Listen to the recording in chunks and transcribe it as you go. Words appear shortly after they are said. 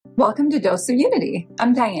Welcome to Dose of Unity.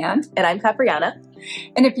 I'm Diane. And I'm Capriana.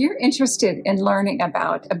 And if you're interested in learning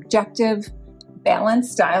about objective,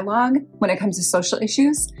 balanced dialogue when it comes to social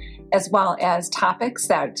issues, as well as topics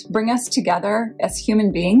that bring us together as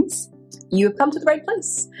human beings, you have come to the right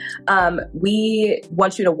place. We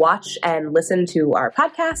want you to watch and listen to our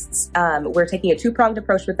podcasts. We're taking a two-pronged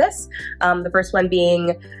approach with this. The first one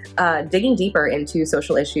being digging deeper into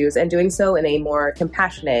social issues and doing so in a more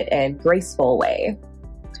compassionate and graceful way.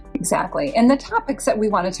 Exactly. And the topics that we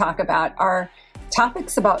want to talk about are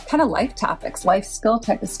topics about kind of life topics, life skill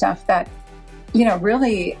type of stuff that,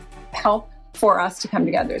 really help for us to come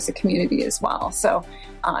together as a community as well. So,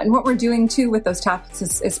 and what we're doing too with those topics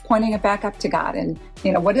is pointing it back up to God and,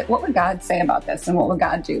 what would God say about this and what would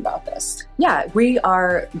God do about this? Yeah, we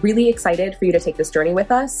are really excited for you to take this journey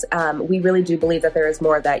with us. We really do believe that there is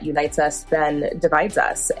more that unites us than divides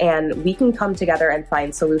us, and we can come together and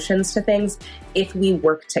find solutions to things if we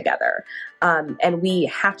work together. And we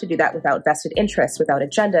have to do that without vested interests, without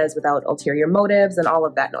agendas, without ulterior motives, and all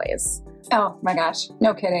of that noise. Oh my gosh,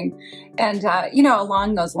 no kidding. And,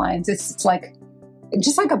 along those lines, it's like,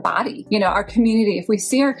 just like a body, our community, if we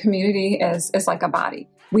see our community as like a body,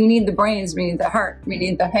 we need the brains, we need the heart, we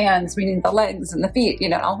need the hands, we need the legs and the feet,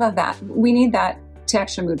 all of that. We need that to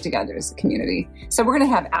actually move together as a community. So we're going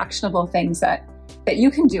to have actionable things that you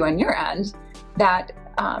can do on your end that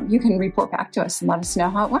you can report back to us and let us know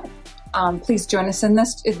how it went. Please join us in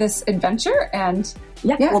this adventure. And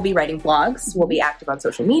yeah, we'll be writing blogs. We'll be active on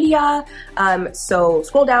social media. So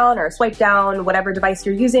scroll down or swipe down whatever device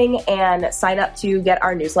you're using and sign up to get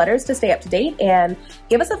our newsletters to stay up to date, and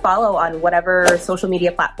give us a follow on whatever social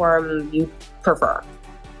media platform you prefer.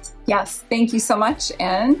 Yes. Thank you so much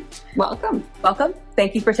and welcome. Welcome.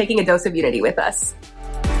 Thank you for taking a dose of unity with us.